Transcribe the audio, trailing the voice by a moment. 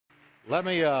Let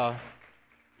me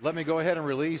go ahead and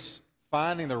release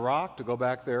Finding the Rock to go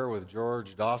back there with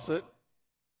George Dossett,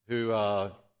 who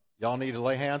y'all need to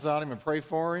lay hands on him and pray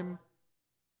for him.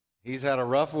 He's had a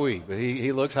rough week, but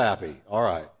he looks happy. All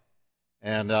right.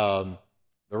 And the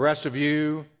rest of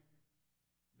you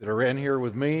that are in here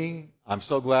with me, I'm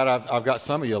so glad I've got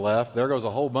some of you left. There goes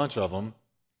a whole bunch of them.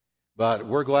 But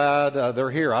we're glad they're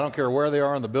here. I don't care where they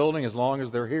are in the building as long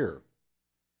as they're here.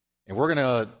 And we're going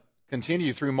to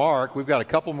continue through Mark. We've got a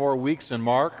couple more weeks in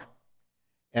Mark.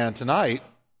 And tonight,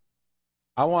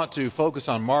 I want to focus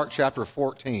on Mark chapter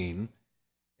 14.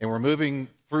 And we're moving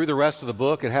through the rest of the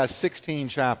book. It has 16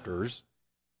 chapters.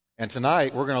 And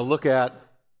tonight, we're going to look at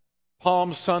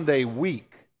Palm Sunday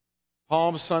week.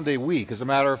 Palm Sunday week. As a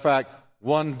matter of fact,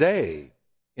 one day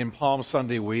in Palm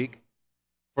Sunday week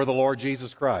for the Lord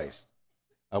Jesus Christ.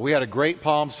 We had a great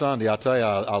Palm Sunday. I'll tell you,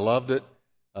 I loved it.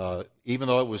 Even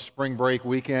though it was spring break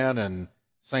weekend and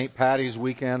St. Patty's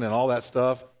weekend and all that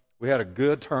stuff, we had a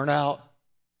good turnout.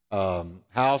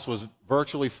 House was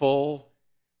virtually full,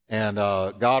 and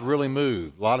God really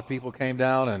moved. A lot of people came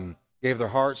down and gave their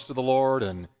hearts to the Lord,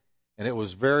 and it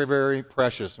was very, very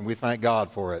precious, and we thank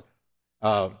God for it.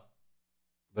 But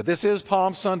this is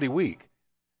Palm Sunday week,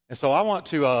 and so I want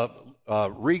to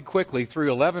read quickly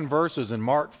through 11 verses in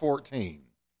Mark 14.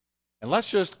 And let's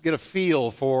just get a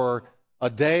feel for a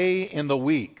day in the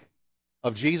week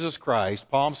of Jesus Christ,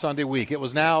 Palm Sunday week. It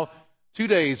was now 2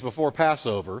 days before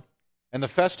Passover and the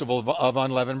festival of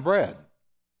unleavened bread.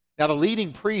 Now, the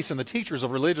leading priests and the teachers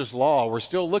of religious law were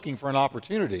still looking for an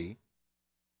opportunity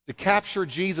to capture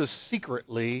Jesus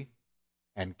secretly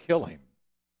and kill him.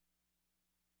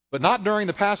 But not during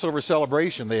the Passover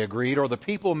celebration, they agreed, or the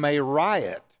people may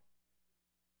riot.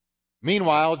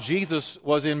 Meanwhile, Jesus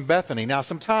was in Bethany. Now,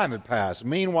 some time had passed.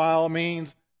 Meanwhile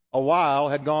means a while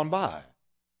had gone by.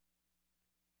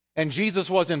 And Jesus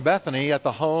was in Bethany at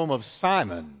the home of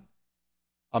Simon,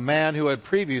 a man who had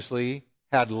previously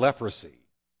had leprosy.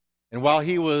 And while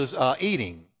he was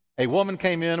eating, a woman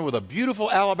came in with a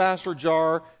beautiful alabaster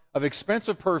jar of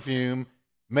expensive perfume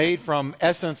made from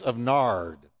essence of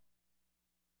nard.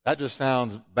 That just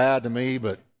sounds bad to me,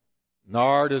 but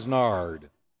nard is nard.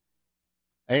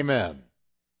 Amen.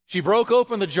 She broke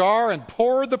open the jar and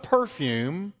poured the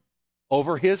perfume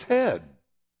over his head.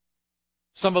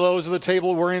 Some of those at the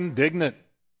table were indignant.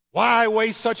 Why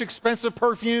waste such expensive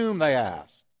perfume, they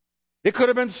asked. It could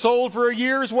have been sold for a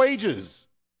year's wages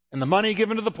and the money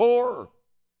given to the poor.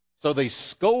 So they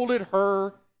scolded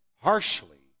her harshly.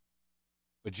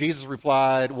 But Jesus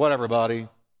replied, whatever, buddy.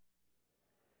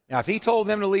 Now, if he told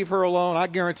them to leave her alone, I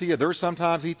guarantee you there's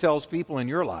sometimes he tells people in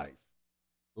your life,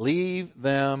 leave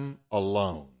them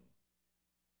alone.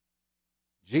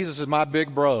 Jesus is my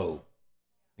big bro.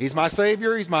 He's my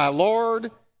Savior, he's my Lord,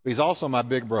 but he's also my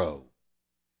big bro.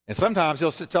 And sometimes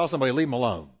he'll tell somebody, leave him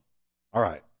alone. All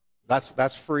right,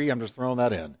 that's free, I'm just throwing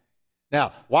that in.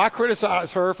 Now, why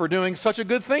criticize her for doing such a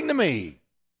good thing to me?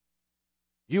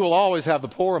 You will always have the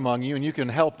poor among you, and you can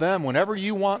help them whenever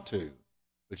you want to,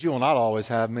 but you will not always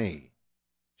have me.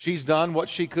 She's done what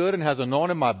she could and has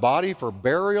anointed my body for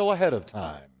burial ahead of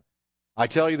time. I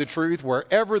tell you the truth,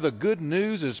 wherever the good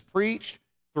news is preached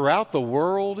throughout the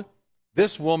world,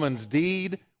 this woman's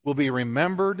deed will be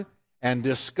remembered and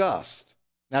discussed.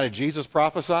 Now, did Jesus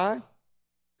prophesy?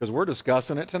 Because we're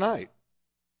discussing it tonight.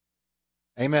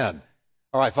 Amen.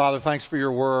 All right, Father, thanks for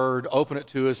your word. Open it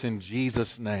to us in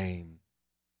Jesus' name.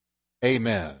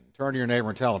 Amen. Turn to your neighbor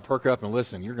and tell him, perk up and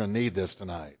listen. You're going to need this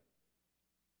tonight.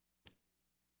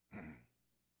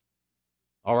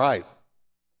 All right.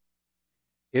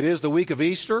 It is the week of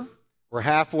Easter. We're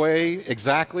halfway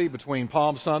exactly between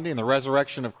Palm Sunday and the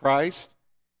resurrection of Christ.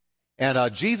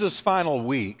 And Jesus' final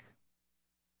week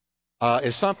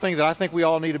is something that I think we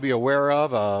all need to be aware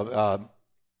of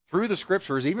through the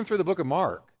Scriptures, even through the book of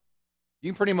Mark.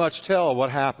 You can pretty much tell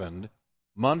what happened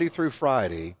Monday through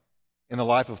Friday in the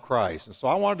life of Christ. And so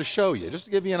I wanted to show you, just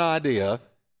to give you an idea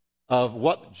of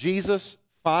what Jesus'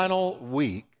 final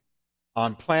week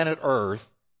on planet Earth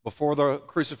before the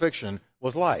crucifixion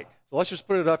was like. So let's just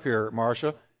put it up here,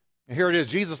 Marcia. And here it is.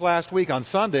 Jesus last week on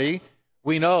Sunday,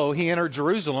 we know he entered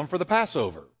Jerusalem for the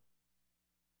Passover.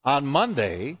 On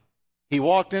Monday, he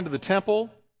walked into the temple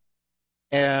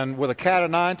and with a cat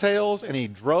of nine tails, and he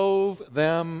drove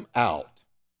them out.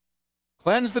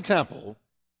 Cleansed the temple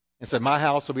and said, my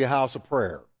house will be a house of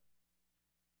prayer.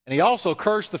 And he also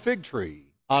cursed the fig tree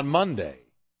on Monday.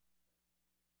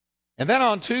 And then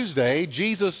on Tuesday,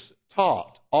 Jesus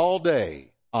taught all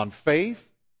day on faith,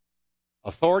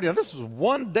 authority. Now, this was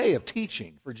one day of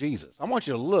teaching for Jesus. I want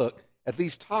you to look at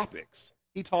these topics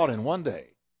he taught in one day.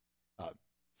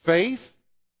 Faith,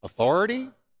 authority,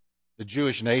 the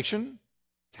Jewish nation,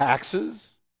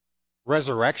 taxes,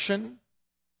 resurrection,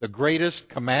 the greatest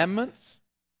commandments.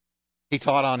 He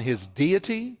taught on his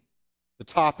deity, the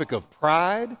topic of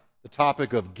pride, the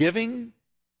topic of giving,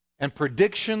 and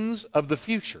predictions of the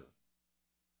future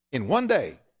in one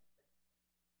day.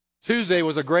 Tuesday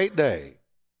was a great day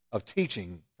of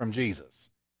teaching from Jesus.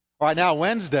 All right, now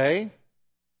Wednesday,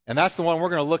 and that's the one we're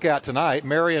going to look at tonight.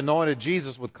 Mary anointed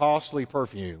Jesus with costly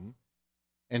perfume,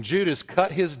 and Judas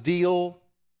cut his deal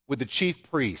with the chief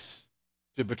priests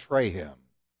to betray him.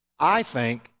 I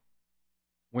think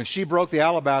when she broke the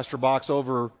alabaster box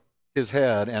over his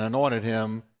head and anointed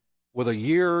him with a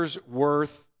year's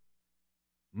worth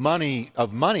money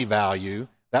value,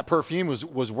 that perfume was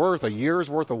worth a year's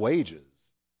worth of wages.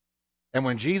 And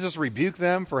when Jesus rebuked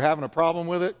them for having a problem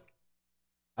with it,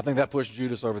 I think that pushed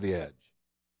Judas over the edge,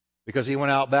 because he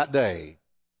went out that day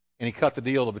and he cut the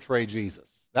deal to betray Jesus.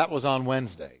 That was on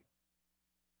Wednesday.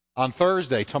 On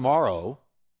Thursday, tomorrow,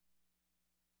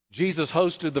 Jesus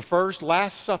hosted the first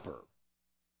Last Supper.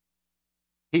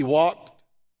 He walked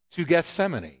to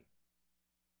Gethsemane.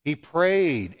 He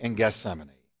prayed in Gethsemane.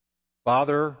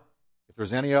 Father, if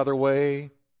there's any other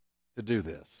way to do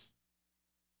this,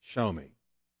 show me.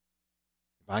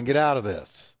 If I can get out of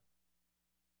this.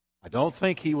 I don't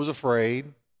think he was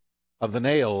afraid of the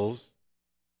nails.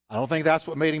 I don't think that's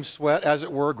what made him sweat, as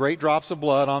it were, great drops of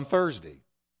blood on Thursday.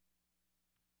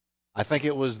 I think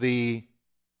it was the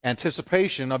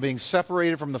anticipation of being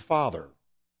separated from the Father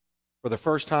for the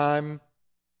first time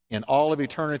in all of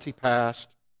eternity past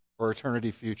or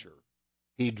eternity future.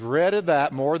 He dreaded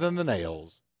that more than the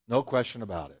nails, no question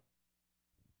about it.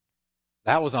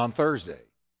 That was on Thursday.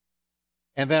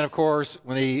 And then, of course,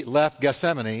 when he left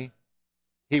Gethsemane,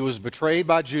 he was betrayed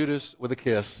by Judas with a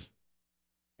kiss,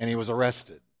 and he was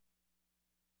arrested.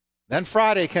 Then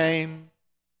Friday came.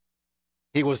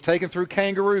 He was taken through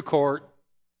kangaroo court,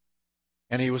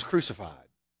 and he was crucified.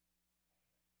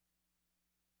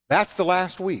 That's the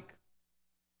last week.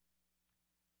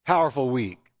 Powerful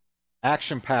week,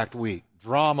 action-packed week,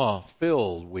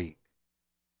 drama-filled week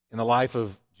in the life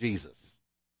of Jesus.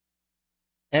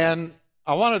 And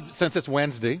I wanted, since it's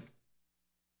Wednesday,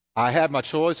 I had my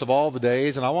choice of all the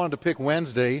days, and I wanted to pick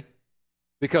Wednesday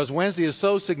because Wednesday is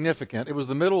so significant. It was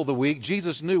the middle of the week.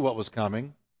 Jesus knew what was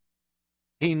coming.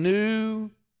 He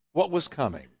knew what was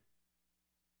coming.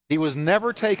 He was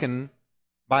never taken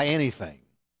by anything.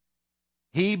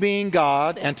 He, being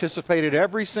God, anticipated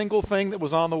every single thing that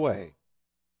was on the way.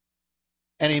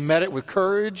 And he met it with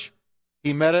courage.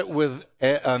 He met it with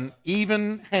an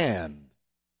even hand.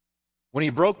 When he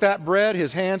broke that bread,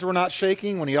 his hands were not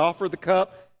shaking. When he offered the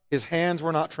cup, his hands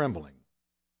were not trembling.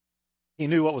 He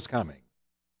knew what was coming.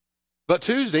 But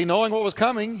Tuesday, knowing what was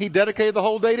coming, he dedicated the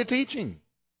whole day to teaching.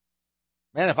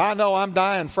 Man, if I know I'm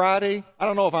dying Friday, I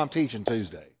don't know if I'm teaching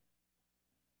Tuesday.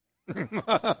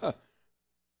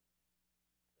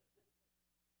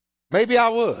 Maybe I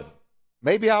would.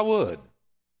 Maybe I would.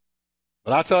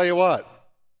 But I'll tell you what,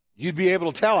 you'd be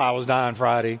able to tell I was dying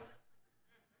Friday.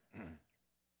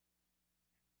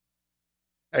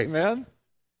 Amen?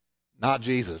 Not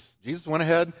Jesus. Jesus went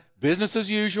ahead, business as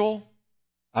usual.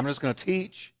 I'm just going to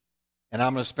teach, and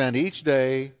I'm going to spend each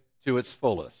day to its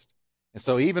fullest. And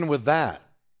so even with that,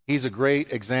 he's a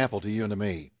great example to you and to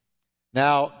me.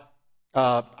 Now,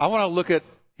 I want to look at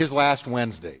his last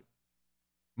Wednesday.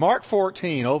 Mark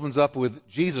 14 opens up with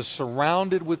Jesus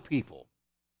surrounded with people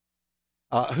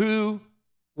who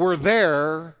were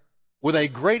there with a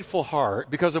grateful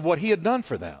heart because of what he had done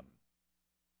for them.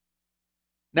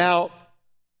 Now,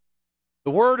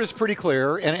 the word is pretty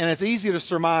clear, and it's easy to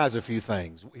surmise a few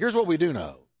things. Here's what we do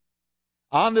know.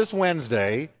 On this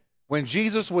Wednesday, when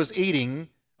Jesus was eating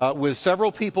with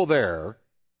several people there,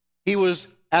 he was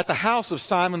at the house of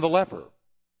Simon the leper.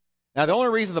 Now, the only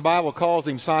reason the Bible calls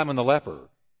him Simon the leper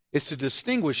is to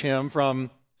distinguish him from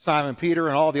Simon Peter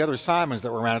and all the other Simons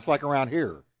that were around. It's like around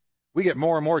here. We get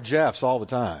more and more Jeffs all the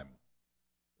time.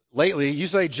 Lately, you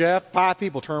say Jeff, 5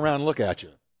 people turn around and look at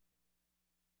you.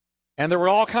 And there were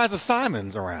all kinds of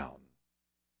Simons around.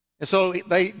 And so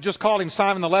they just called him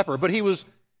Simon the leper, but he was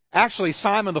actually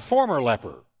Simon the former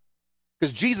leper,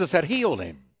 because Jesus had healed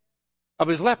him of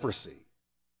his leprosy.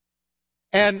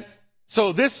 And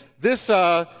so this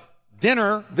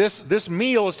dinner, this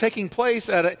meal is taking place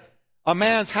at a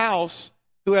man's house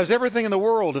who has everything in the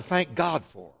world to thank God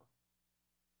for.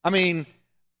 I mean,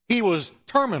 he was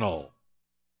terminal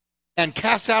and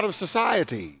cast out of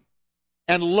society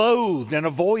and loathed and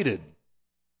avoided.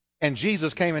 And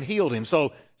Jesus came and healed him.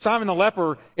 So Simon the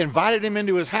leper invited him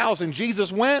into his house, and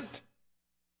Jesus went.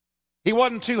 He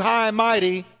wasn't too high and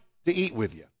mighty to eat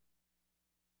with you.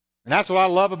 And that's what I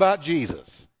love about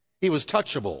Jesus. He was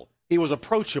touchable. He was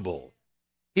approachable.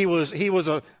 He was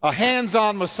a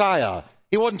hands-on Messiah.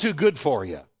 He wasn't too good for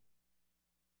you.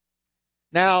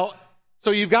 Now,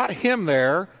 so you've got him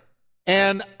there,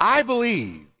 and I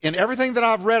believe, in everything that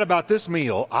I've read about this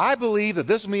meal, I believe that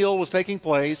this meal was taking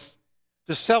place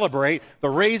to celebrate the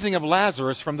raising of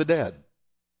Lazarus from the dead.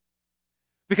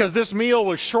 Because this meal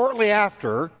was shortly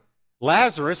after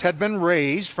Lazarus had been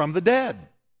raised from the dead.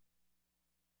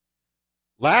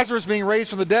 Lazarus being raised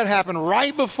from the dead happened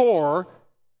right before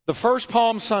the first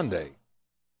Palm Sunday.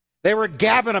 They were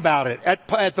gabbing about it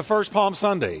at the first Palm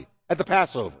Sunday, at the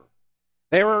Passover.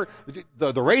 The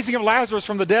raising of Lazarus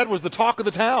from the dead was the talk of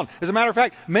the town. As a matter of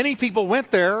fact, many people went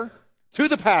there to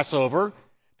the Passover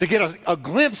to get a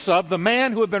glimpse of the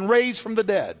man who had been raised from the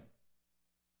dead.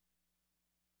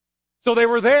 So they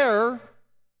were there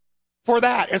for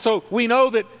that. And so we know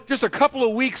that just a couple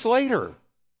of weeks later,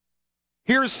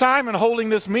 here's Simon holding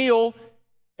this meal,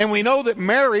 and we know that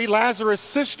Mary, Lazarus'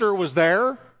 sister, was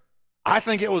there. I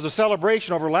think it was a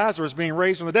celebration over Lazarus being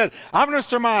raised from the dead. I'm going to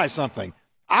surmise something.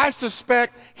 I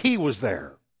suspect he was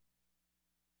there.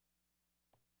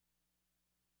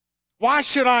 Why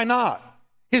should I not?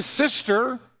 His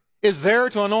sister is there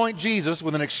to anoint Jesus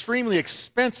with an extremely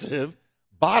expensive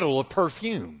bottle of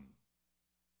perfume.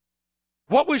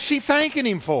 What was she thanking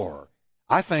him for?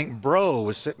 I think bro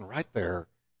was sitting right there,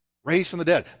 raised from the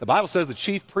dead. The Bible says the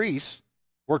chief priests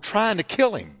were trying to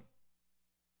kill him.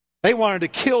 They wanted to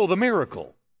kill the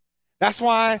miracle. That's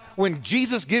why when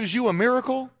Jesus gives you a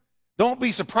miracle, don't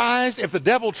be surprised if the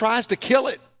devil tries to kill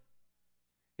it.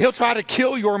 He'll try to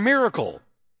kill your miracle.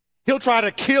 He'll try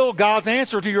to kill God's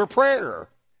answer to your prayer.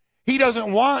 He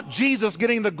doesn't want Jesus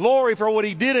getting the glory for what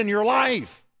he did in your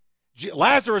life.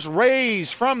 Lazarus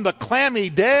raised from the clammy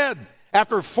dead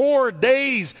after 4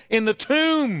 days in the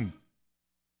tomb.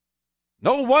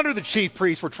 No wonder the chief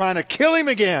priests were trying to kill him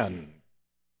again,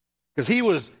 because he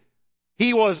was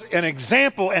an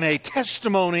example and a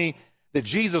testimony that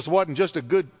Jesus wasn't just a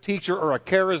good teacher or a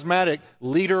charismatic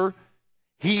leader.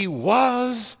 He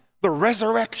was the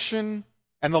resurrection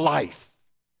and the life.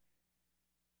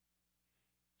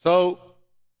 So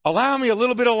allow me a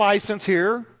little bit of license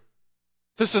here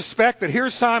to suspect that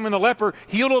here's Simon the leper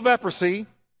healed of leprosy,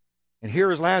 and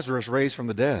here is Lazarus raised from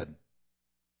the dead.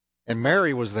 And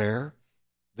Mary was there.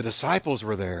 The disciples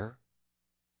were there.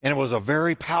 And it was a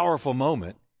very powerful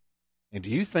moment. And do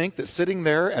you think that sitting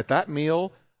there at that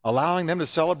meal, allowing them to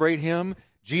celebrate him,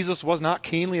 Jesus was not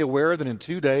keenly aware that in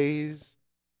 2 days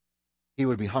he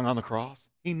would be hung on the cross?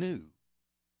 He knew.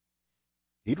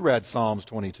 He'd read Psalms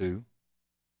 22.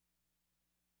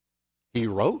 He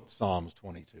wrote Psalms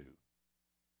 22.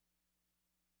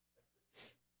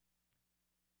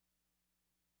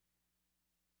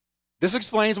 This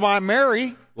explains why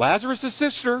Mary, Lazarus'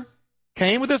 sister,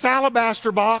 came with this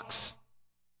alabaster box.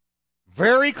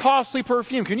 Very costly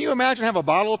perfume. Can you imagine having a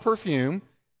bottle of perfume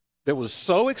that was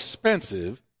so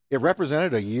expensive it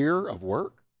represented a year of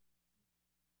work?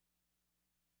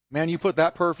 Man, you put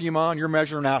that perfume on, you're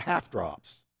measuring out half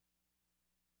drops,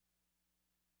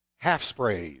 half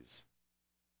sprays.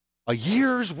 A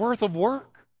year's worth of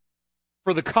work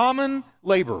for the common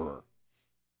laborer.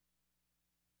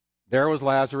 There was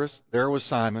Lazarus. There was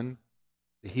Simon,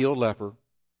 the healed leper.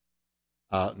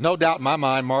 No doubt in my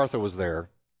mind, Martha was there.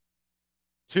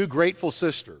 2 grateful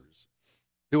sisters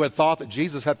who had thought that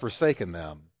Jesus had forsaken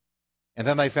them. And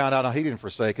then they found out, no, he didn't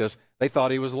forsake us. They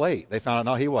thought he was late. They found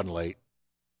out, no, he wasn't late.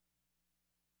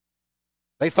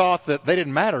 They thought that they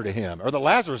didn't matter to him, or that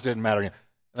Lazarus didn't matter to him.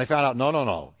 And they found out,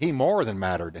 no, he more than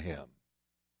mattered to him.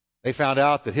 They found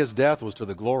out that his death was to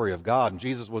the glory of God, and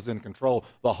Jesus was in control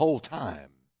the whole time.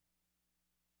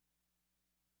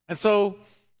 And so,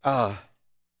 and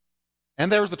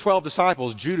there was the 12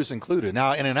 disciples, Judas included.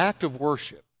 Now, in an act of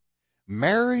worship,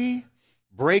 Mary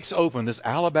breaks open this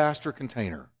alabaster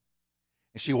container.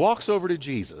 And she walks over to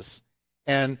Jesus,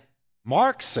 and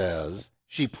Mark says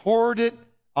she poured it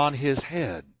on his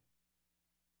head.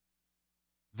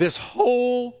 This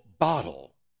whole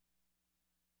bottle.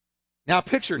 Now,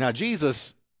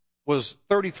 Jesus was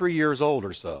 33 years old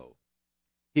or so.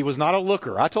 He was not a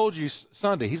looker. I told you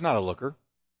Sunday, he's not a looker.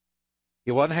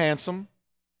 He wasn't handsome.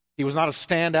 He was not a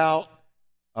standout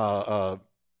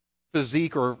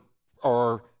physique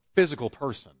or physical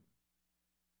person.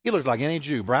 He looked like any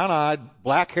Jew. Brown-eyed,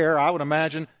 black hair, I would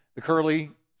imagine, the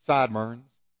curly sideburns.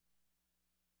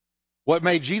 What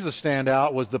made Jesus stand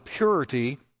out was the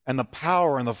purity and the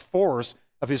power and the force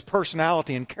of his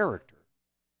personality and character,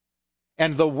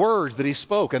 and the words that he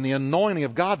spoke and the anointing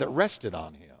of God that rested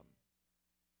on him.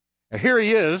 And here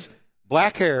he is,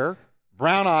 black hair,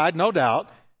 brown-eyed, no doubt,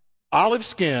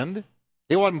 olive-skinned,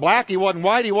 He wasn't black, he wasn't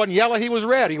white, he wasn't yellow, he was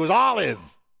red, he was olive.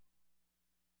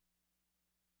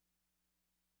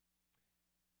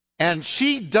 And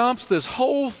she dumps this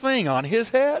whole thing on his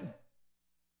head,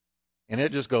 and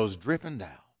it just goes dripping down.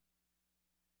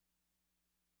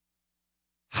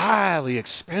 Highly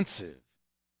expensive.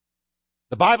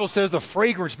 The Bible says the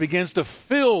fragrance begins to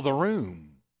fill the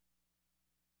room.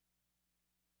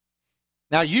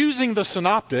 Now, using the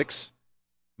synoptics,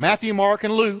 Matthew, Mark,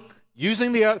 and Luke,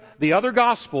 using the other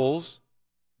Gospels,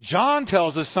 John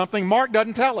tells us something Mark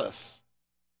doesn't tell us.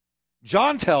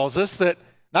 John tells us that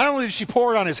not only did she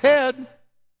pour it on his head,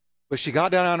 but she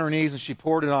got down on her knees and she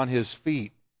poured it on his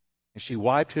feet, and she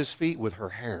wiped his feet with her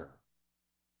hair,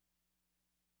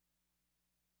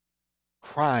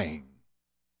 crying.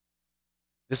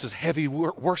 This is heavy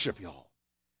worship, y'all.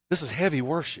 This is heavy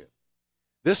worship.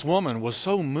 This woman was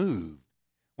so moved.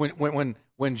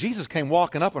 When Jesus came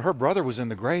walking up and her brother was in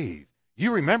the grave,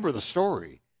 you remember the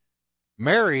story.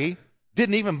 Mary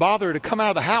didn't even bother to come out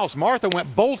of the house. Martha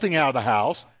went bolting out of the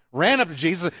house, ran up to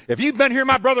Jesus. If you'd been here,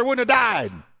 my brother wouldn't have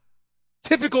died.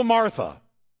 Typical Martha.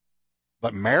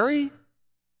 But Mary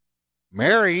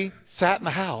sat in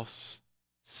the house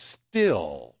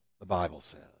still, the Bible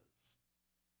says.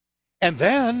 And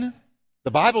then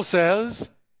the Bible says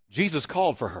Jesus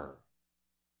called for her.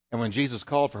 And when Jesus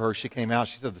called for her, she came out.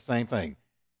 She said the same thing.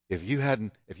 If you had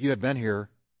been here,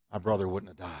 my brother wouldn't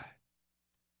have died.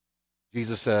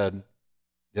 Jesus said,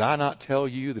 did I not tell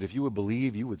you that if you would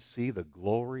believe, you would see the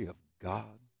glory of God?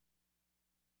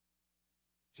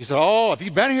 She said, oh, if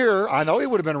you'd been here, I know he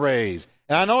would have been raised.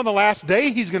 And I know in the last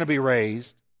day he's going to be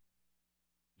raised.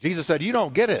 Jesus said, you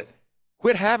don't get it.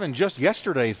 Quit having just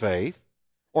yesterday faith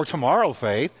or tomorrow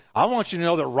faith. I want you to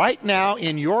know that right now,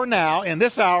 in your now, in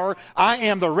this hour, I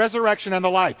am the resurrection and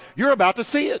the life. You're about to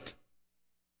see it.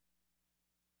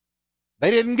 They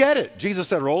didn't get it. Jesus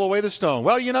said, roll away the stone.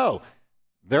 Well, you know,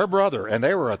 their brother, and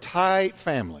they were a tight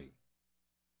family.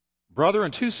 Brother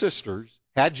and two sisters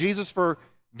had Jesus for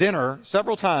dinner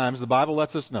several times, the Bible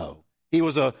lets us know. He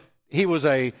was a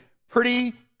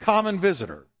pretty common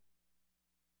visitor.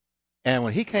 And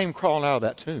when he came crawling out of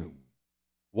that tomb,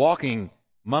 walking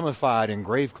mummified in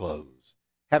grave clothes,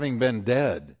 having been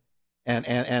dead,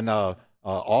 and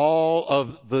all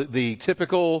of the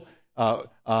typical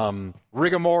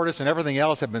rigor mortis and everything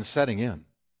else had been setting in.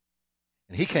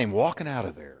 And he came walking out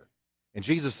of there. And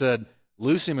Jesus said,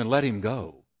 loose him and let him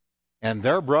go. And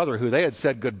their brother, who they had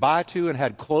said goodbye to and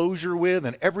had closure with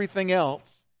and everything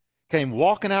else, came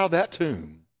walking out of that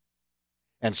tomb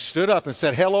and stood up and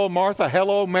said, hello, Martha,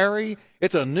 hello, Mary.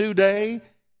 It's a new day.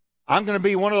 I'm going to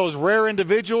be one of those rare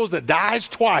individuals that dies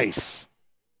twice.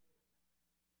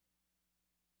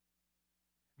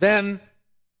 Then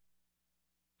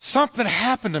something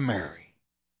happened to Mary.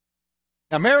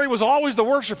 Now, Mary was always the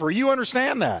worshiper. You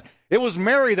understand that. It was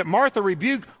Mary that Martha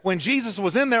rebuked when Jesus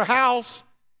was in their house,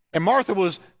 and Martha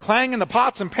was clanging the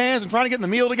pots and pans and trying to get the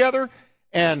meal together,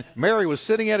 and Mary was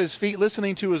sitting at his feet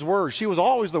listening to his words. She was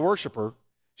always the worshiper.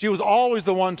 She was always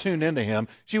the one tuned into him.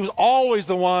 She was always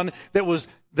the one that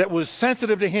was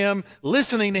sensitive to him,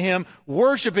 listening to him,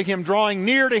 worshiping him, drawing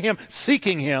near to him,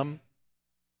 seeking him.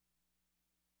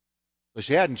 So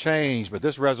she hadn't changed, but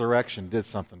this resurrection did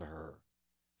something to her.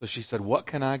 So she said, what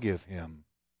can I give him?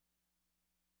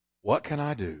 What can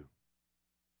I do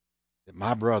that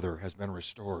my brother has been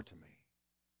restored to me?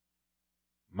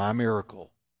 My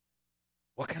miracle.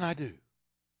 What can I do?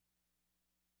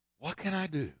 What can I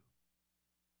do?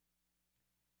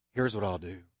 Here's what I'll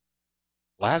do.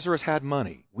 Lazarus had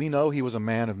money. We know he was a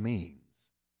man of means.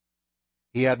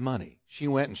 He had money. She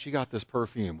went and she got this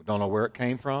perfume. Don't know where it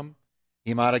came from.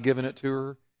 He might have given it to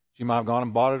her. She might have gone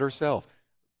and bought it herself.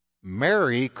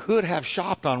 Mary could have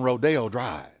shopped on Rodeo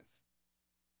Drive.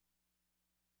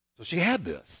 So she had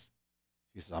this.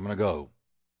 She says, I'm going to go.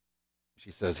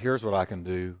 She says, here's what I can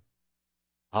do.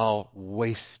 I'll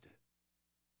waste it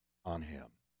on him.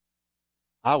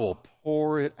 I will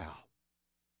pour it out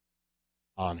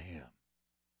on him.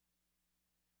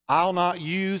 I'll not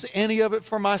use any of it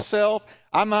for myself.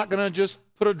 I'm not going to just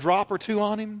put a drop or two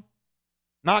on him.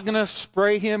 Not going to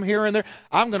spray him here and there.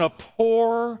 I'm going to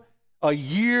pour a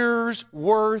year's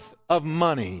worth of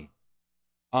money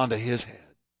onto his head.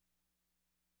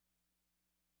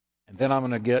 And then I'm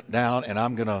going to get down and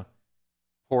I'm going to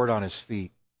pour it on his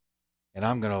feet. And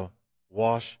I'm going to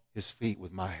wash his feet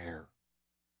with my hair.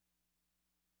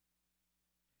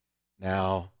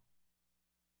 Now,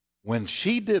 when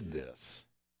she did this,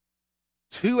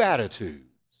 two attitudes,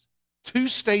 two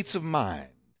states of mind,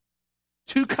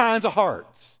 two kinds of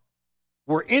hearts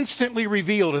were instantly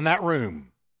revealed in that room.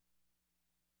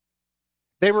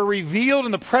 They were revealed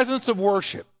in the presence of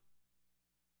worship.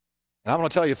 And I'm going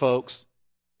to tell you, folks,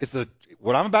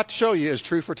 what I'm about to show you is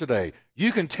true for today.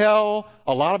 You can tell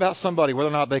a lot about somebody whether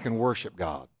or not they can worship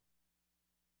God.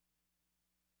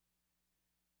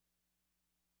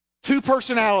 Two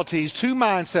personalities, two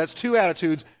mindsets, two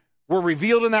attitudes were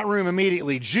revealed in that room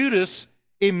immediately. Judas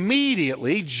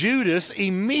immediately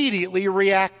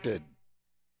reacted.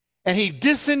 And he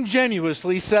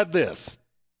disingenuously said this: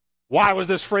 "Why was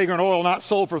this fragrant oil not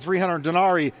sold for 300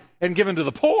 denarii and given to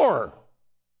the poor?"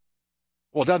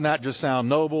 Well, doesn't that just sound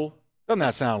noble? Doesn't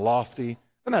that sound lofty?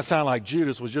 Doesn't that sound like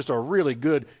Judas was just a really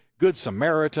good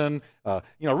Samaritan,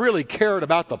 really cared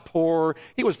about the poor?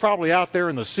 He was probably out there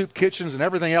in the soup kitchens and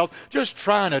everything else, just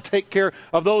trying to take care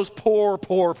of those poor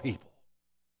people.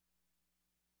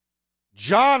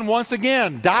 John, once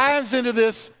again, dives into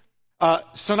this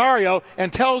scenario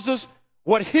and tells us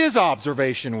what his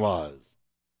observation was.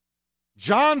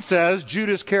 John says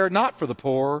Judas cared not for the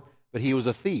poor, but he was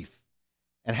a thief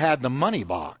and had the money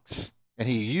box, and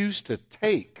he used to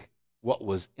take what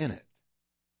was in it.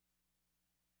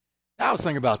 Now I was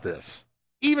thinking about this.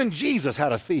 Even Jesus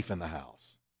had a thief in the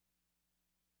house.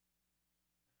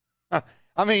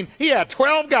 I mean, he had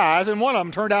 12 guys, and one of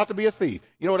them turned out to be a thief.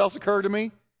 You know what else occurred to me?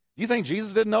 Do you think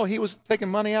Jesus didn't know he was taking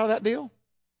money out of that deal?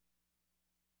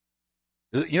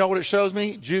 You know what it shows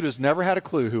me? Judas never had a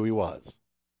clue who he was.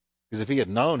 Because if he had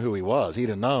known who he was, he'd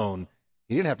have known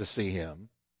he didn't have to see him.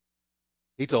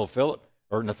 He told Philip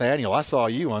or Nathanael, "I saw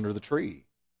you under the tree.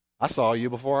 I saw you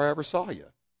before I ever saw you."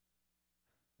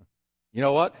 You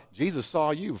know what? Jesus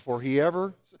saw you before you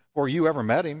ever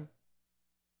met him.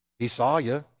 He saw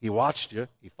you. He watched you.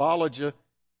 He followed you.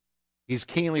 He's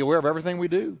keenly aware of everything we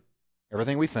do,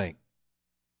 everything we think.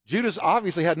 Judas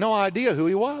obviously had no idea who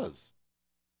he was.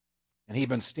 And he'd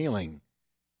been stealing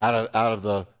out of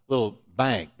the little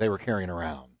bank they were carrying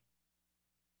around.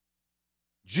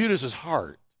 Judas's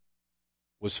heart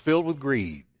was filled with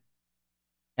greed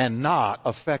and not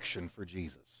affection for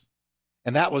Jesus.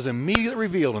 And that was immediately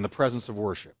revealed in the presence of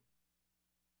worship.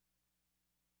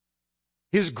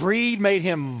 His greed made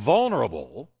him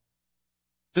vulnerable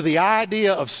to the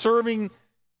idea of serving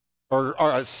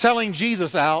or selling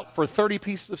Jesus out for 30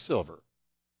 pieces of silver.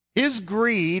 His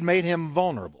greed made him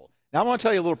vulnerable. Now, I want to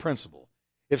tell you a little principle.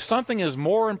 If something is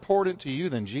more important to you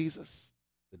than Jesus,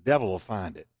 the devil will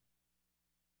find it.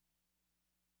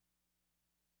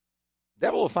 The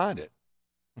devil will find it.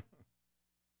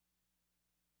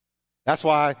 That's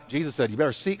why Jesus said, you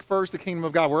better seek first the kingdom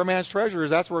of God. Where a man's treasure is,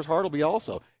 that's where his heart will be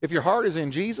also. If your heart is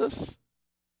in Jesus,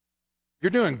 you're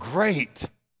doing great.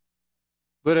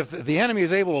 But if the enemy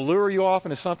is able to lure you off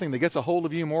into something that gets a hold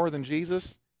of you more than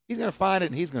Jesus, he's going to find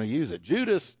it and he's going to use it.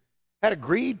 Judas had a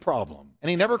greed problem, and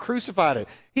he never crucified it.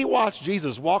 He watched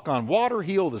Jesus walk on water,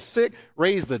 heal the sick,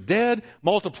 raise the dead,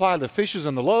 multiply the fishes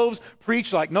and the loaves,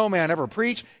 preach like no man ever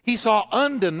preached. He saw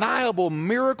undeniable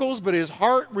miracles, but his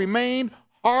heart remained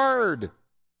hard.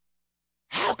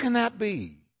 How can that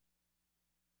be?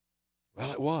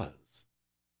 Well, it was.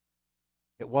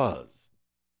 It was.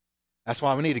 That's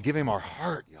why we need to give him our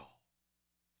heart, y'all.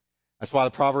 That's why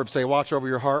the Proverbs say, watch over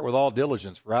your heart with all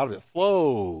diligence, for out of it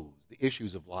flows the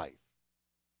issues of life.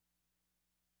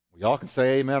 Well, y'all can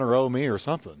say amen or oh me or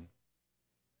something.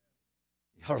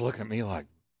 Y'all are looking at me like,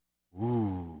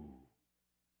 ooh.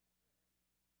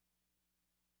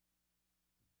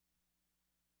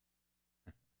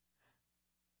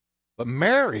 But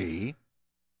Mary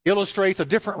illustrates a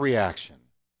different reaction.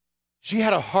 She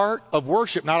had a heart of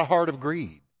worship, not a heart of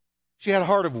greed. She had a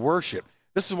heart of worship.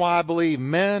 This is why I believe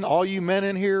men, all you men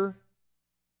in here,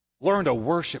 learn to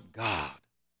worship God.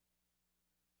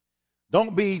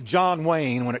 Don't be John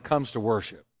Wayne when it comes to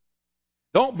worship.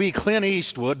 Don't be Clint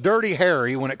Eastwood, Dirty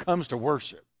Harry when it comes to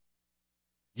worship.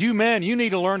 You men, you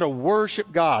need to learn to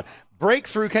worship God.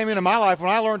 Breakthrough came into my life when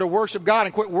I learned to worship God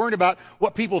and quit worrying about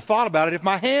what people thought about it if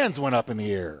my hands went up in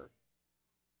the air.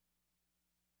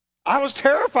 I was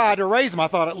terrified to raise them. I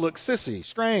thought it looked sissy,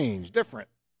 strange, different.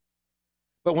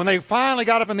 But when they finally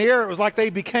got up in the air, it was like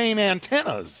they became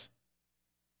antennas.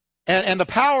 And the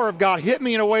power of God hit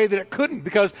me in a way that it couldn't,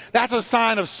 because that's a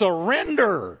sign of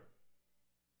surrender.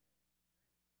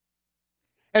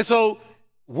 And so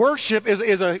worship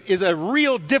is a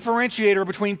real differentiator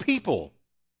between people.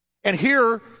 And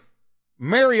here,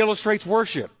 Mary illustrates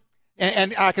worship.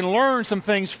 And I can learn some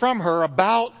things from her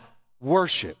about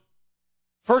worship.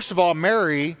 First of all,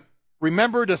 Mary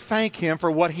remembered to thank him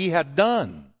for what he had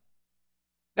done.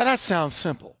 Now that sounds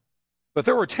simple. But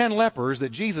there were 10 lepers that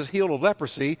Jesus healed of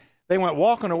leprosy. They went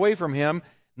walking away from him.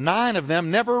 9 of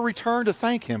them never returned to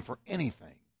thank him for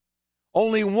anything.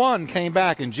 Only 1 came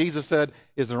back, and Jesus said,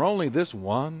 is there only this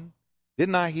one?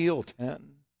 Didn't I heal 10?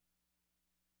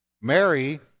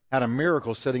 Mary had a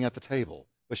miracle sitting at the table,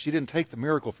 but she didn't take the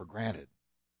miracle for granted.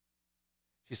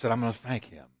 She said, I'm going to thank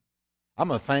him. I'm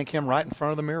going to thank him right in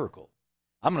front of the miracle.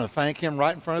 I'm going to thank him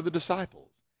right in front of the disciples.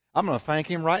 I'm going to thank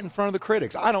him right in front of the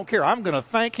critics. I don't care. I'm going to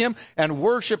thank him and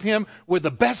worship him with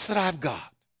the best that I've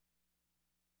got.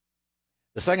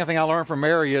 The second thing I learned from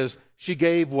Mary is she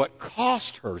gave what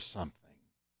cost her something.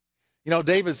 You know,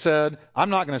 David said, I'm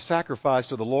not going to sacrifice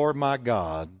to the Lord my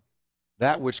God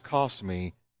that which costs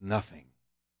me nothing.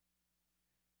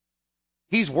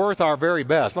 He's worth our very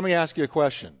best. Let me ask you a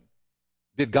question.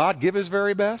 Did God give his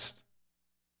very best?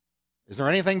 Is there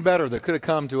anything better that could have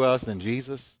come to us than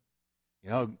Jesus? You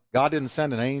know, God didn't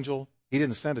send an angel. He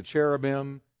didn't send a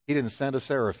cherubim. He didn't send a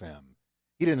seraphim.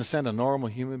 He didn't send a normal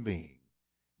human being.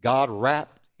 God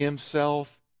wrapped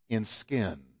himself in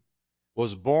skin,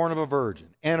 was born of a virgin,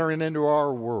 entering into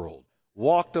our world,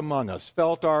 walked among us,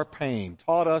 felt our pain,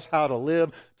 taught us how to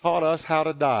live, taught us how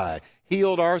to die,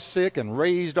 healed our sick and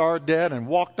raised our dead and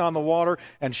walked on the water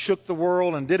and shook the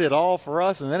world and did it all for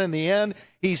us. And then in the end,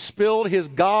 he spilled his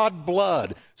God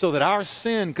blood so that our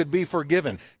sin could be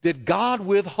forgiven. Did God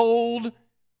withhold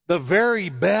the very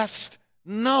best?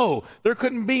 No, there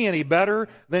couldn't be any better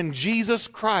than Jesus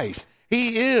Christ.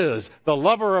 He is the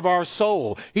lover of our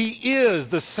soul. He is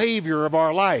the Savior of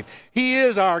our life. He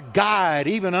is our guide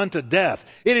even unto death.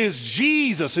 It is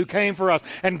Jesus who came for us.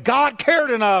 And God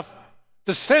cared enough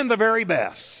to send the very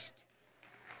best.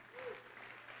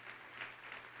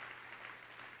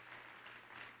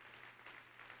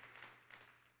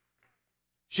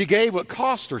 She gave what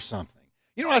cost her something.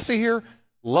 You know what I see here?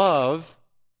 Love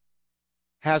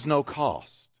has no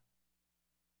cost.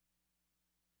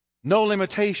 No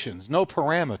limitations, no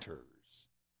parameters.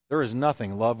 There is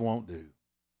nothing love won't do.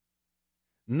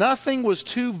 Nothing was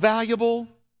too valuable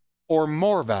or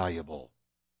more valuable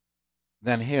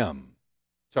than him.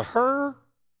 To her,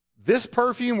 this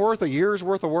perfume worth a year's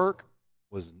worth of work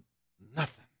was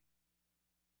nothing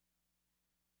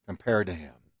compared to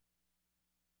him.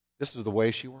 This is the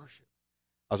way she worshiped.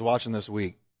 I was watching this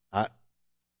week. I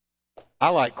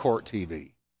like court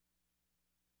TV.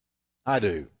 I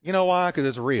do. You know why? Because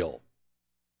it's real.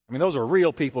 I mean, those are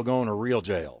real people going to real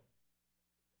jail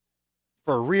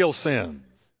for real sins,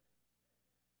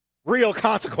 real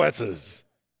consequences.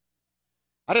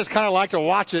 I just kind of like to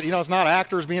watch it. You know, it's not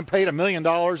actors being paid $1 million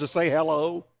to say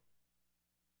hello.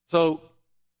 So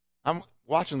I'm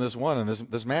watching this one, and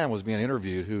this man was being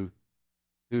interviewed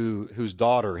whose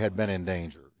daughter had been in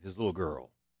danger, his little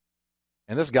girl.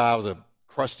 And this guy was a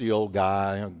crusty old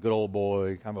guy, you know, good old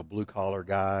boy, kind of a blue-collar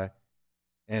guy.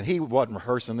 And he wasn't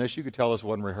rehearsing this. You could tell this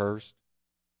wasn't rehearsed.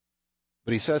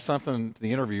 But he said something to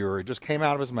the interviewer. It just came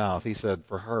out of his mouth. He said,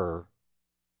 for her,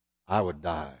 I would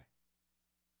die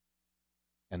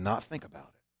and not think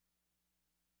about it.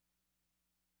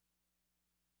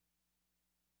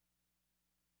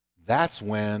 That's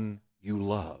when you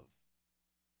love.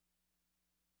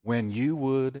 When you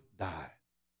would die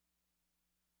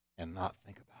and not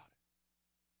think about it.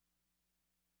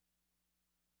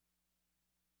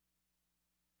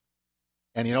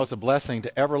 And you know, it's a blessing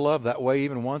to ever love that way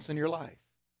even once in your life.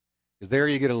 Because there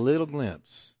you get a little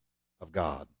glimpse of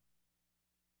God.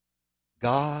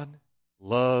 God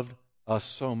loved us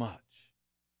so much.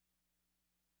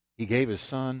 He gave his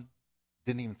son,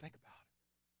 didn't even think about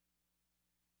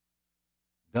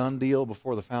it. Done deal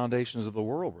before the foundations of the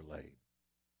world were laid.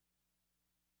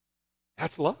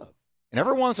 That's love. And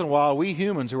every once in a while, we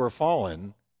humans who are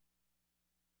fallen,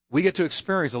 we get to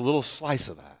experience a little slice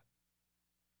of that.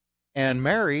 And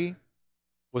Mary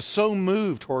was so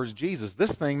moved towards Jesus,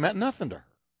 this thing meant nothing to her.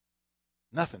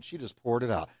 Nothing. She just poured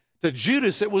it out. To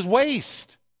Judas, it was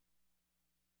waste.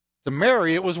 To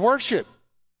Mary, it was worship.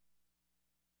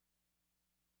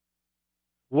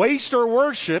 Waste or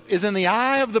worship is in the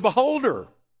eye of the beholder.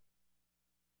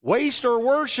 Waste or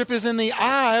worship is in the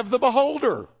eye of the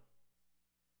beholder.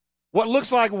 What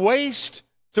looks like waste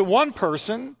to one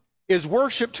person is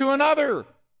worship to another.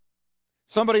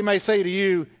 Somebody may say to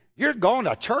you, you're going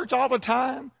to church all the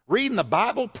time, reading the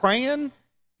Bible, praying.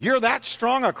 You're that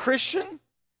strong a Christian?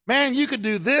 Man, you could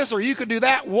do this or you could do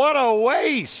that. What a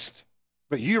waste.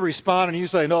 But you respond and you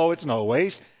say, no, it's no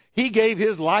waste. He gave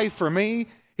his life for me.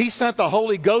 He sent the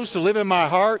Holy Ghost to live in my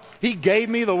heart. He gave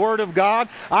me the Word of God.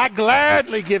 I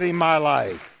gladly give him my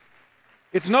life.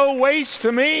 It's no waste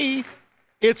to me.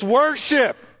 It's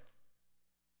worship.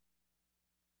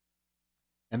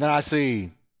 And then I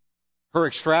see her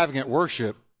extravagant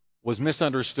worship was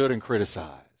misunderstood and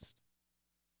criticized.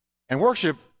 And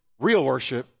worship, real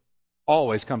worship,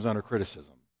 always comes under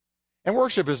criticism. And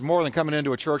worship is more than coming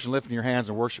into a church and lifting your hands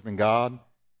and worshiping God.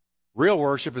 Real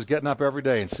worship is getting up every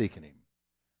day and seeking him.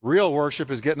 Real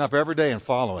worship is getting up every day and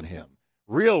following him.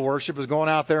 Real worship is going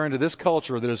out there into this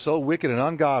culture that is so wicked and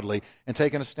ungodly and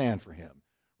taking a stand for him.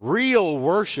 Real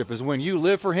worship is when you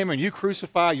live for him and you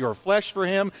crucify your flesh for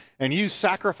him and you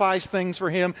sacrifice things for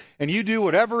him and you do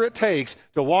whatever it takes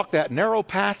to walk that narrow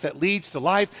path that leads to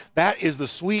life. That is the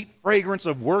sweet fragrance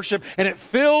of worship, and it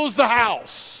fills the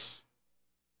house.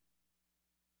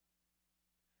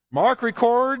 Mark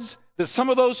records that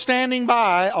some of those standing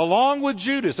by, along with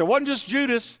Judas, it wasn't just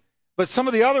Judas, but some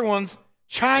of the other ones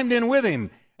chimed in with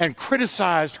him and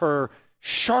criticized her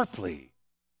sharply.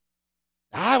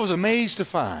 I was amazed to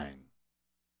find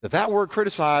that that word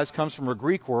criticize comes from a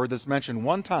Greek word that's mentioned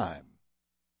one time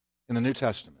in the New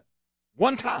Testament.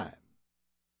 One time.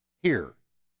 Here.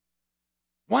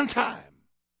 One time.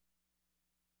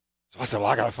 So I said, well,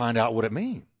 I got to find out what it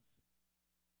means.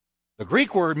 The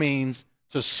Greek word means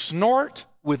to snort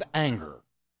with anger.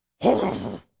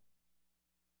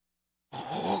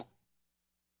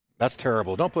 That's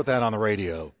terrible. Don't put that on the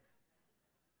radio.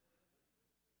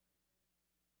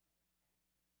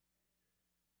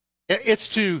 It's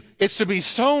to be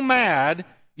so mad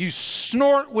you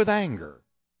snort with anger.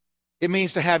 It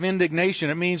means to have indignation.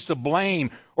 It means to blame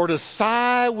or to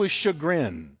sigh with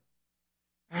chagrin.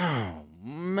 Oh,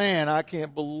 man, I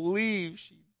can't believe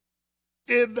she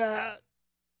did that.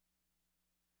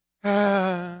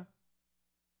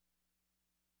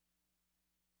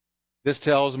 This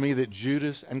tells me that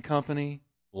Judas and company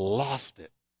lost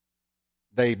it.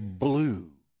 They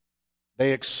blew.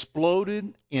 They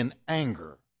exploded in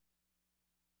anger.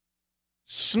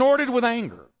 Snorted with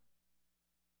anger.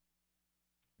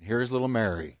 Here's little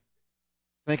Mary,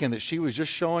 thinking that she was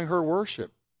just showing her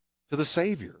worship to the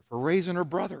Savior for raising her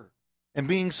brother and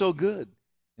being so good.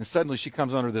 And suddenly she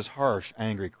comes under this harsh,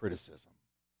 angry criticism.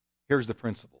 Here's the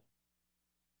principle.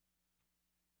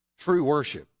 True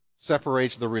worship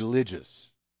separates the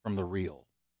religious from the real,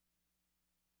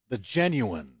 the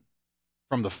genuine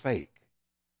from the fake,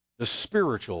 the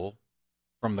spiritual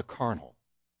from the carnal.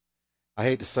 I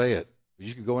hate to say it, but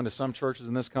you can go into some churches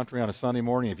in this country on a Sunday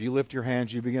morning. If you lift your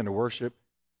hands, you begin to worship,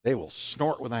 they will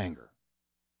snort with anger.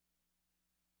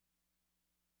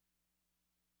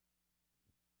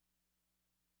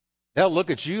 They'll look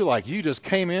at you like you just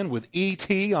came in with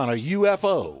E.T. on a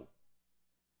UFO.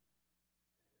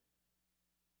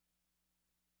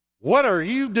 What are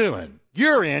you doing?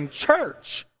 You're in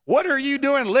church. What are you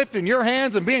doing lifting your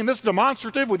hands and being this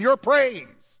demonstrative with your praise?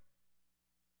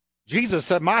 Jesus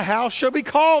said, my house shall be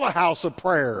called a house of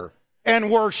prayer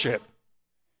and worship.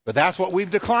 But that's what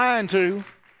we've declined to.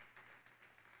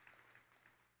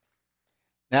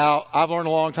 Now, I've learned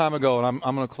a long time ago, and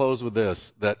I'm going to close with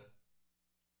this, that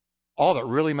all that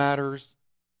really matters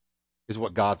is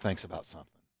what God thinks about something.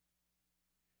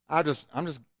 I'm just,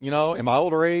 in my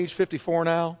older age, 54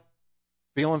 now,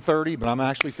 feeling 30, but I'm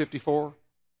actually 54.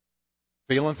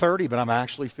 Feeling 30, but I'm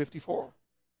actually 54.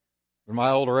 In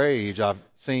my older age, I've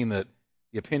seen that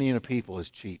the opinion of people is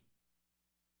cheap.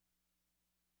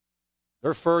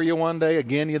 They're for you one day,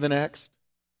 again you the next.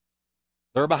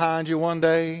 They're behind you one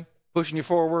day, pushing you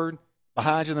forward,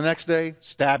 behind you the next day,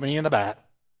 stabbing you in the back.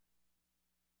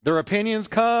 Their opinions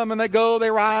come and they go, they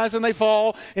rise and they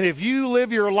fall. And if you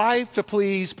live your life to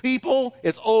please people,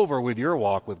 it's over with your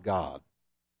walk with God.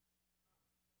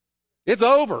 It's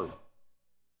over.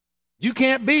 You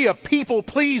can't be a people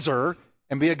pleaser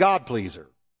and be a God pleaser.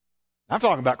 I'm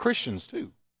talking about Christians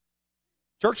too.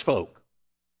 Church folk.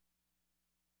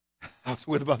 I was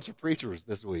with a bunch of preachers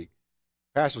this week.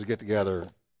 Pastors get together.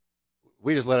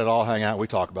 We just let it all hang out. We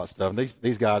talk about stuff. And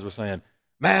these guys were saying,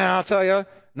 man, I'll tell you,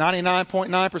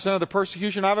 99.9% of the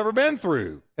persecution I've ever been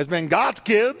through has been God's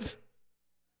kids.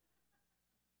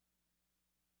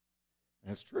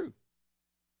 And it's true.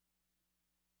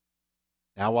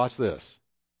 Now watch this.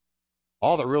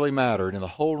 All that really mattered in the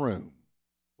whole room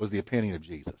was the opinion of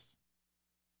Jesus.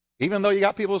 Even though you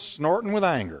got people snorting with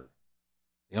anger,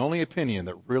 the only opinion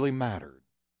that really mattered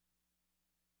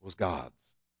was God's.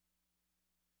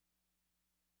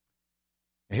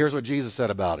 And here's what Jesus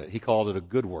said about it. He called it a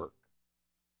good work.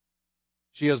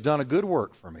 She has done a good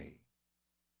work for me.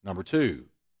 Number two,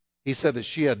 he said that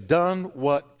she had done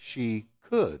what she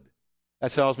could.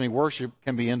 That tells me worship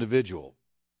can be individual.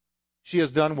 She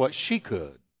has done what she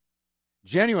could.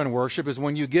 Genuine worship is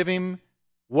when you give him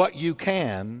what you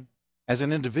can as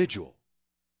an individual.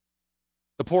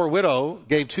 The poor widow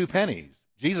gave 2 pennies.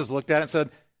 Jesus looked at it and said,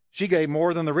 she gave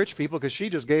more than the rich people because she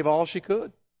just gave all she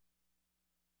could.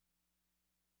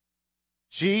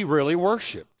 She really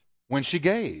worshiped when she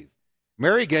gave.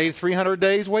 Mary gave 300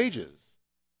 days' wages.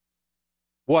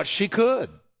 What she could.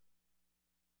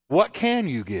 What can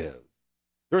you give?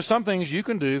 There are some things you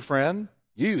can do, friend,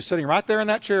 You sitting right there in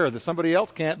that chair that somebody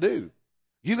else can't do.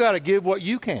 You got to give what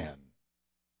you can.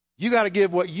 You got to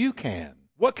give what you can.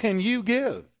 What can you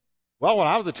give? Well, when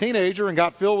I was a teenager and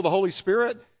got filled with the Holy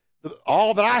Spirit,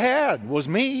 all that I had was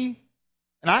me,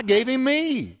 and I gave him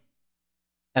me.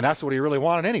 And that's what he really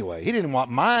wanted anyway. He didn't want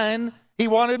mine. He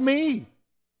wanted me.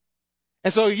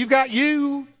 And so you've got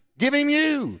you. Give him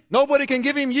you. Nobody can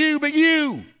give him you but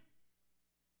you.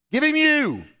 Give him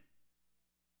you.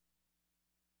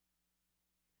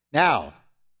 Now,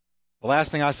 the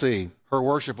last thing I see, her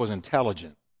worship was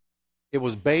intelligent. It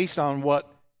was based on what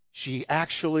she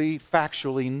actually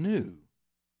factually knew.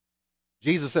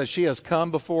 Jesus said, she has come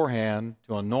beforehand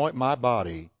to anoint my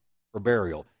body for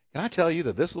burial. Can I tell you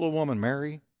that this little woman,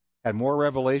 Mary, had more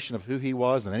revelation of who he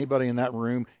was than anybody in that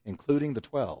room, including the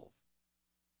 12?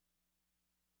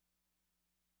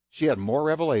 She had more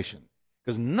revelation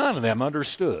because none of them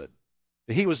understood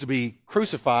that he was to be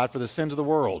crucified for the sins of the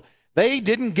world. They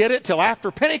didn't get it till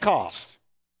after Pentecost.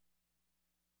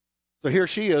 So here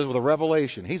she is with a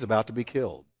revelation. He's about to be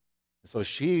killed. So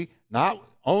she not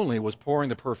only was pouring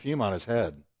the perfume on his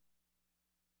head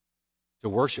to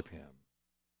worship him.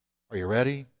 Are you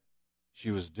ready?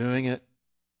 She was doing it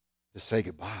to say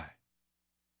goodbye.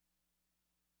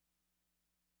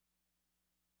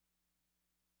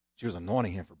 She was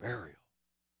anointing him for burial.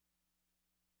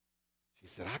 She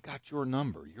said, I got your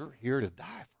number. You're here to die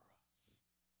for us.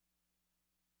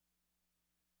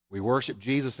 We worship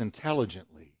Jesus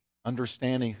intelligently,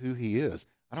 understanding who he is.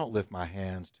 I don't lift my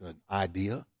hands to an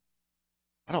idea.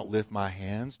 I don't lift my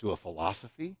hands to a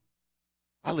philosophy.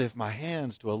 I lift my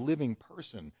hands to a living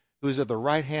person who is at the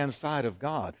right-hand side of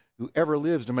God, who ever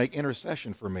lives to make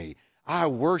intercession for me. I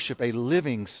worship a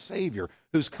living Savior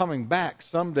who's coming back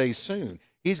someday soon.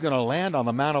 He's going to land on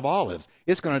the Mount of Olives.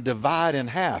 It's going to divide in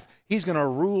half. He's going to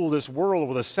rule this world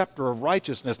with a scepter of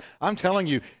righteousness. I'm telling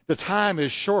you, the time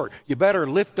is short. You better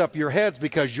lift up your heads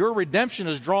because your redemption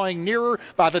is drawing nearer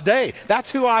by the day.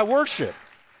 That's who I worship.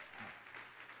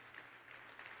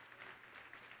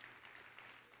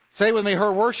 Say with me,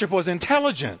 her worship was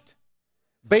intelligent,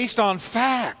 based on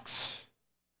facts.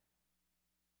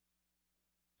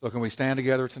 So can we stand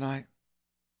together tonight?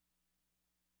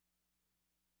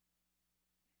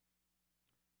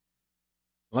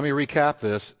 Let me recap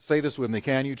this. Say this with me,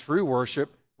 can you? True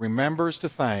worship remembers to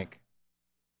thank,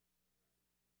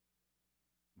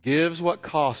 gives what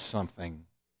costs something,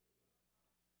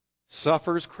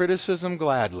 suffers criticism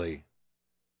gladly,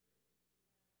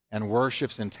 and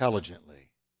worships intelligently.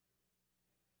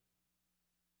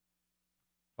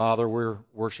 Father, we're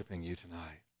worshiping you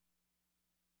tonight.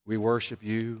 We worship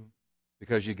you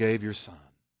because you gave your Son.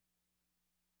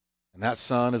 And that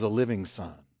Son is a living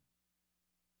Son.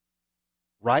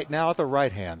 Right now at the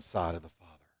right-hand side of the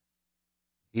Father.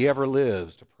 He ever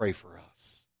lives to pray for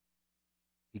us.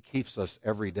 He keeps us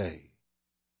every day.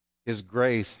 His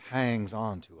grace hangs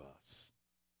on to us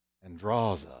and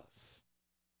draws us.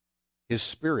 His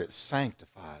Spirit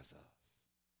sanctifies us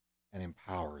and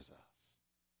empowers us.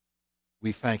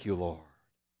 We thank you, Lord,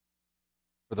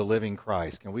 for the living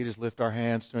Christ. Can we just lift our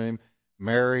hands to him?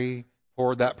 Mary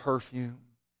poured that perfume.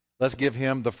 Let's give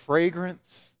him the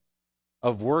fragrance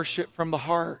of worship from the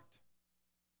heart.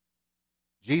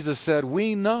 Jesus said,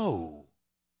 we know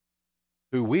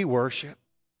who we worship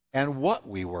and what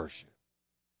we worship.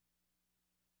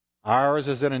 Ours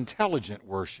is an intelligent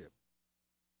worship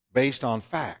based on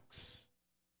facts.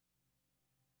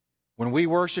 When we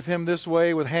worship him this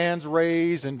way with hands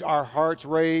raised and our hearts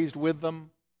raised with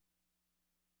them,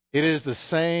 it is the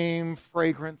same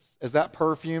fragrance as that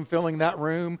perfume filling that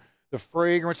room. The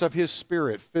fragrance of his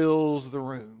Spirit fills the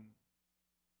room.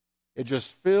 It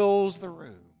just fills the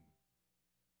room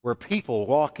where people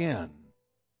walk in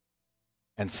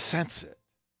and sense it.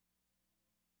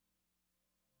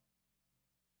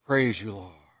 Praise you,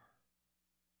 Lord.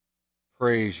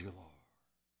 Praise you, Lord.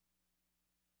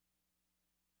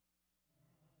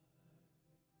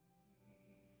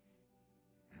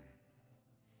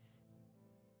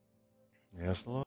 Yes, Lord.